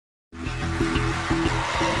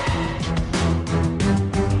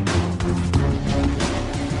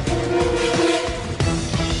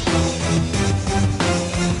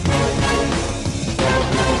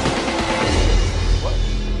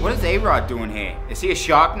Rod doing here? Is he a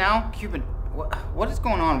shark now? Cuban, what is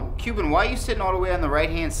going on? Cuban, why are you sitting all the way on the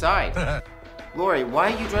right-hand side? Lori,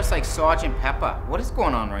 why are you dressed like Sergeant Pepper? What is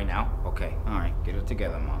going on right now? Okay, all right, get it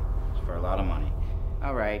together, Mom. It's for a lot of money.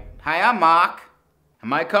 All right. Hi, I'm Mark, and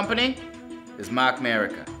my company is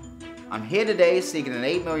Mahk'Merica. I'm here today seeking an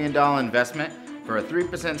 $8 million investment for a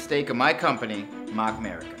 3% stake of my company,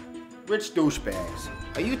 Mahk'Merica. Rich douchebags.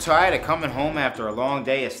 Are you tired of coming home after a long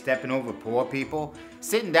day of stepping over poor people?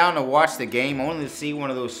 Sitting down to watch the game only to see one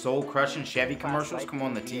of those soul-crushing Chevy commercials come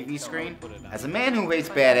on the TV screen? As a man who hates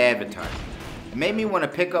bad advertising, it made me want to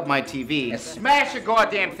pick up my TV and smash the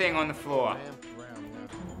goddamn thing on the floor.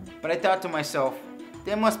 But I thought to myself,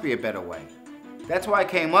 there must be a better way. That's why I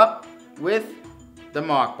came up with the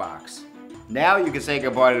Mahk Box. Now you can say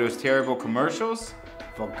goodbye to those terrible commercials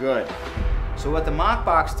for good. So what the Mahk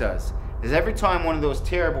Box does is every time one of those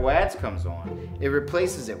terrible ads comes on, it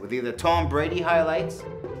replaces it with either Tom Brady highlights,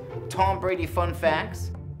 Tom Brady fun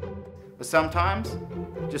facts, or sometimes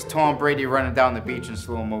just Tom Brady running down the beach in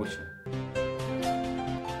slow motion.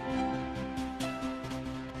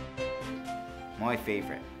 My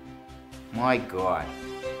favorite. My God,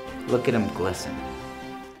 look at him glisten.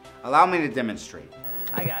 Allow me to demonstrate.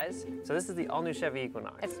 Hi guys, so this is the all-new Chevy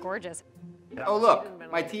Equinox. It's gorgeous. Oh look,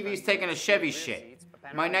 my TV's taking a Chevy shit.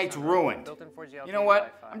 My night's ruined. You know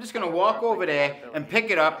what? I'm just gonna walk over there and pick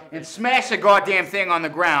it up and smash the goddamn thing on the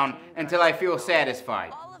ground until I feel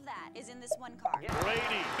satisfied. All of that is in this one car.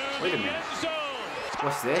 Wait a minute.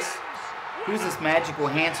 What's this? Who's this magical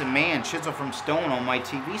handsome man chiseled from stone on my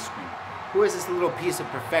TV screen? Who is this little piece of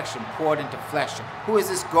perfection poured into flesh? Who is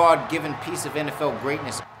this God-given piece of NFL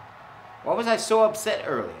greatness? Why was I so upset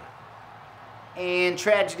earlier? And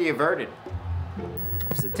tragedy averted.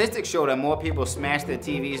 Statistics show that more people smash their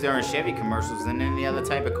TVs during Chevy commercials than any other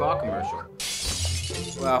type of car commercial.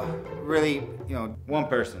 Well, really, one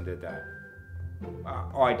person did that.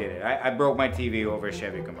 I did it. I broke my TV over a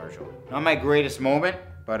Chevy commercial. Not my greatest moment,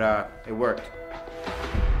 but it worked.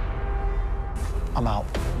 I'm out.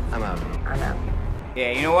 I'm out. I'm out.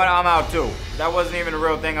 Yeah, you know what? I'm out too. That wasn't even the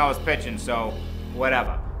real thing I was pitching, so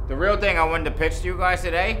whatever. The real thing I wanted to pitch to you guys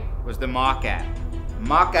today was the Mahk app. The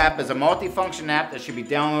Mahk app is a multi-function app that should be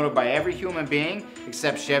downloaded by every human being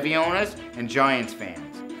except Chevy owners and Giants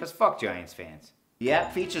fans. Because fuck Giants fans. The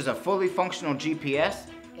app features a fully functional GPS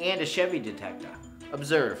and a Chevy detector.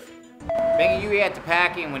 Observe. Banging you at the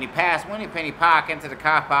parking when you pass Penny Park into the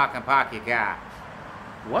car park and park your car.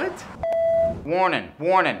 What? Warning,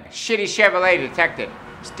 warning, shitty Chevrolet detected.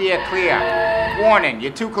 Steer clear. Warning,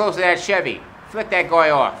 you're too close to that Chevy. Flick that guy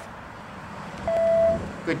off.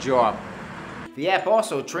 Good job. The app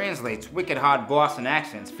also translates wicked hard Boston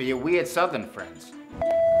accents for your weird Southern friends.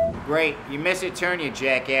 Great, you miss your turn, you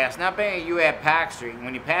jackass. Now banging you at Park Street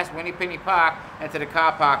when you pass Penny Park into the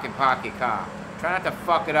car park and park your car. Try not to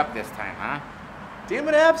fuck it up this time, huh? Damn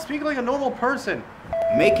it, app, speak like a normal person.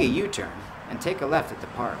 Make a U-turn and take a left at the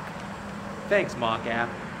park. Thanks, Mahk app.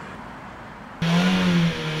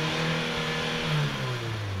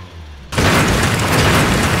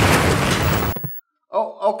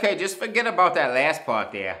 Oh, okay, just forget about that last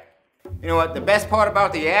part there. You know what, the best part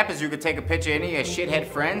about the app is you can take a picture of any of your shithead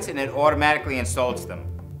friends and it automatically insults them.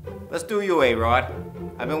 Let's do you, A-Rod.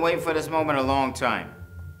 I've been waiting for this moment a long time.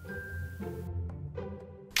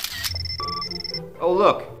 Oh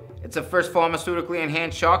look, it's a first pharmaceutically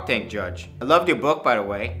enhanced Shark Tank judge. I loved your book, by the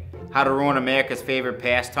way. How to Ruin America's Favorite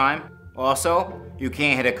Pastime. Also, you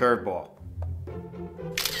can't hit a curveball.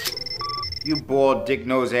 You bald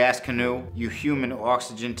dick-nosed ass canoe, you human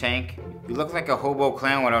oxygen tank. You look like a hobo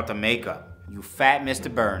clown without the makeup. You fat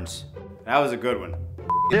Mr. Burns. That was a good one.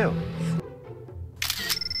 You.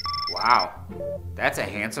 Wow, that's a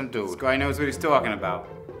handsome dude. This guy knows what he's talking about.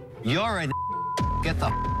 You're a Get the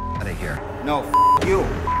out of here. No, you.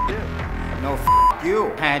 No,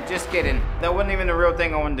 you. Just kidding. That wasn't even the real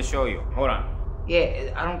thing I wanted to show you. Hold on.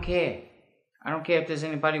 Yeah, I don't care. I don't care if there's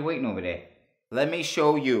anybody waiting over there. Let me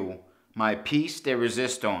show you my piece de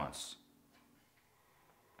resistance.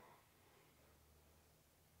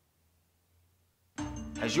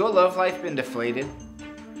 Has your love life been deflated?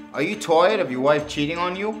 Are you tired of your wife cheating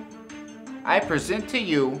on you? I present to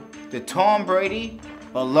you the Tom Brady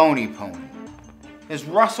baloney pony. His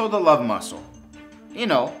Russell the love muscle. You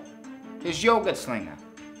know, his yogurt slinger.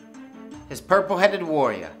 His purple-headed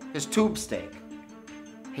warrior. His tube steak.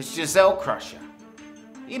 His Giselle crusher.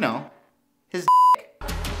 You know, his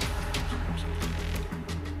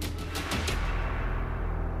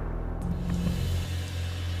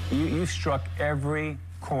You struck every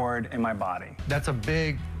chord in my body. That's a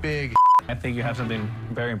big, big. I think you have something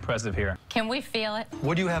very impressive here. Can we feel it?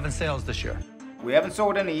 What do you have in sales this year? We haven't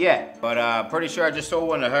sold any yet, but pretty sure I just sold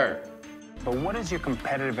one to her. But what is your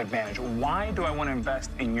competitive advantage? Why do I want to invest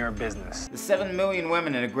in your business? There's 7 million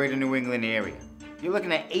women in the greater New England area. You're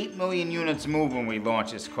looking at 8 million units moved when we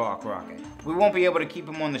launch this cock rocket. We won't be able to keep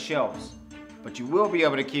them on the shelves, but you will be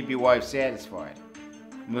able to keep your wife satisfied.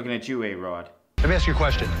 I'm looking at you, A-Rod. Let me ask you a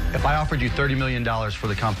question. If I offered you $30 million for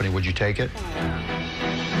the company, would you take it?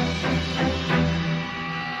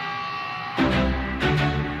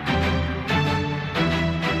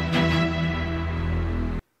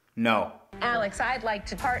 No. Alex, I'd like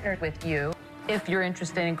to partner with you. If you're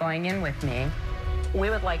interested in going in with me,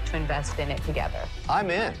 we would like to invest in it together.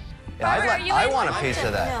 I'm in. Yeah, I want a piece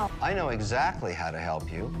of that. No. I know exactly how to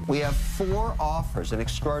help you. We have 4 offers, an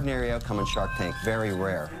extraordinary outcome in Shark Tank, very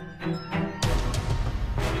rare.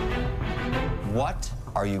 What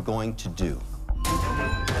are you going to do?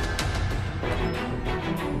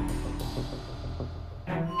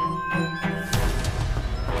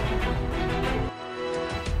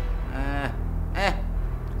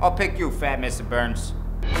 I'll pick you, fat Mr. Burns.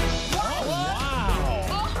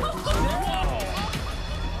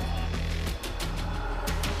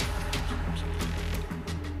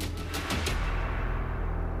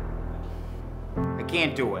 I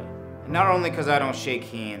can't do it. And not only because I don't shake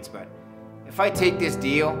hands, but if I take this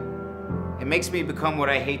deal, it makes me become what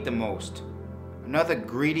I hate the most. Another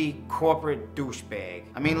greedy corporate douchebag.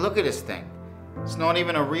 I mean, look at this thing. It's not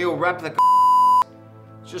even a real replica.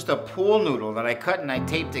 It's just a pool noodle that I cut and I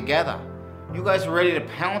taped together. You guys were ready to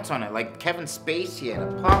pounce on it like Kevin Spacey at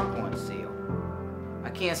a popcorn sale.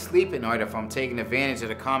 I can't sleep at night if I'm taking advantage of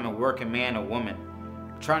the common working man or woman.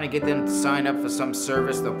 Trying to get them to sign up for some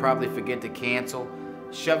service they'll probably forget to cancel.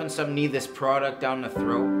 Shoving some needless product down the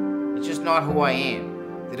throat. It's just not who I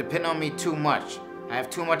am. They depend on me too much. I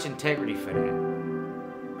have too much integrity for that.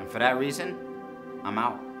 And for that reason, I'm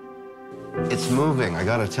out. It's moving, I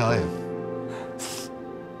gotta tell you.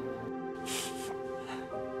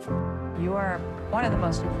 You are one of the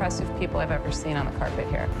most impressive people I've ever seen on the carpet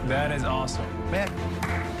here. That is awesome. Man.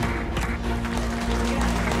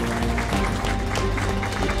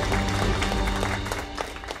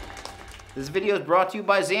 This video is brought to you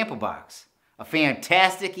by Zamplebox, a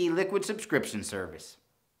fantastic e-liquid subscription service.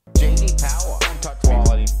 JD Power.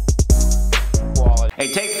 Quality.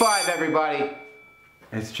 Hey, take 5, everybody.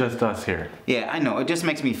 It's just us here. Yeah, I know. It just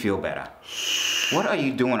makes me feel better. What are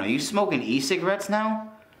you doing? Are you smoking e-cigarettes now?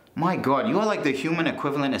 My God, you are like the human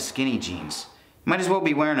equivalent of skinny jeans. Might as well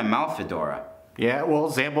be wearing a mouth fedora. Yeah,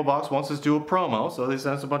 well, Zamplebox wants us to do a promo, so they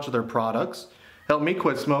sent us a bunch of their products. Help me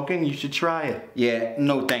quit smoking, you should try it. Yeah,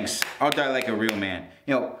 no thanks. I'll die like a real man.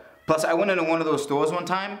 You know, plus I went into one of those stores one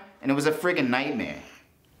time, and it was a friggin' nightmare.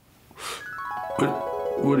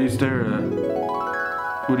 What are you staring at?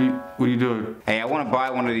 What are you doing? Hey, I want to buy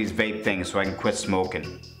one of these vape things so I can quit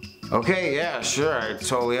smoking. Okay, yeah, sure, I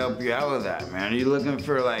totally help you out with that, man. Are you looking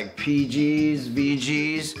for like PGs,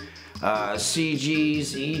 VGs,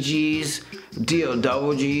 CGs, EGs, DO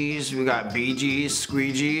Gs, we got BGs,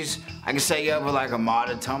 squeegees. I can set you up with like a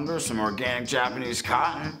modded tumbler, some organic Japanese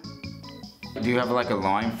cotton. Do you have like a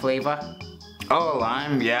lime flavor? Oh,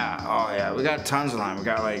 lime, yeah, oh yeah, we got tons of lime. We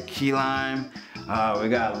got like key lime, we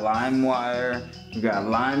got lime wire, we got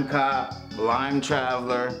lime cop, lime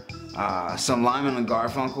traveler, some lime in the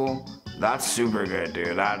Garfunkel. That's super good,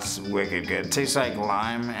 dude. That's wicked good. It tastes like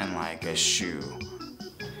lime and like a shoe.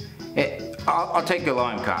 I'll take the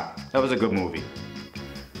lime cop. That was a good movie.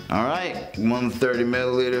 All right, 130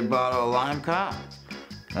 milliliter bottle of lime cop.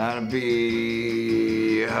 That'll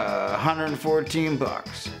be 114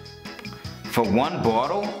 bucks. For one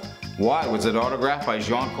bottle? Why? Was it autographed by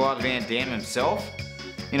Jean-Claude Van Damme himself?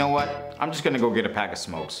 You know what? I'm just gonna go get a pack of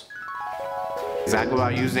smokes. Exactly what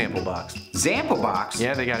I use Zamplebox. Zamplebox?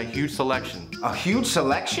 Yeah, they got a huge selection. A huge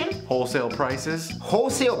selection? Wholesale prices.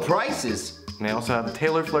 Wholesale prices? And they also have a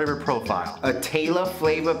tailored flavor profile. A tailor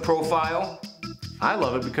flavor profile? I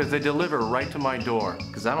love it because they deliver right to my door.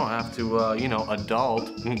 Because I don't have to, you know, adult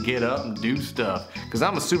and get up and do stuff. Because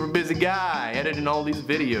I'm a super busy guy editing all these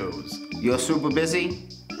videos. You're super busy?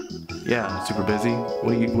 Yeah, I'm super busy.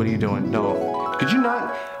 What are you doing? No. Could you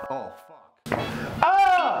not? Oh, fuck.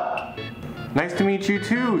 Ah! Nice to meet you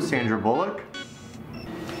too, Sandra Bullock.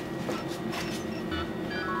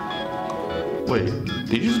 Wait,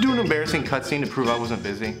 did you just do an embarrassing cutscene to prove I wasn't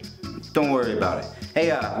busy? Don't worry about it.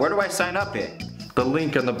 Hey, where do I sign up here? The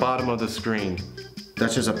link on the bottom of the screen.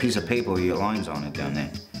 That's just a piece of paper with your lines on it down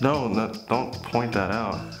there. No, don't point that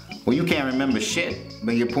out. Well, you can't remember shit,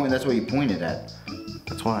 but that's what you pointed at.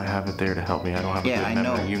 That's why I have it there to help me. I don't have a good memory. I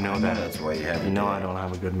know. You know that. That's why you have it. You know I don't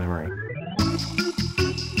have a good memory.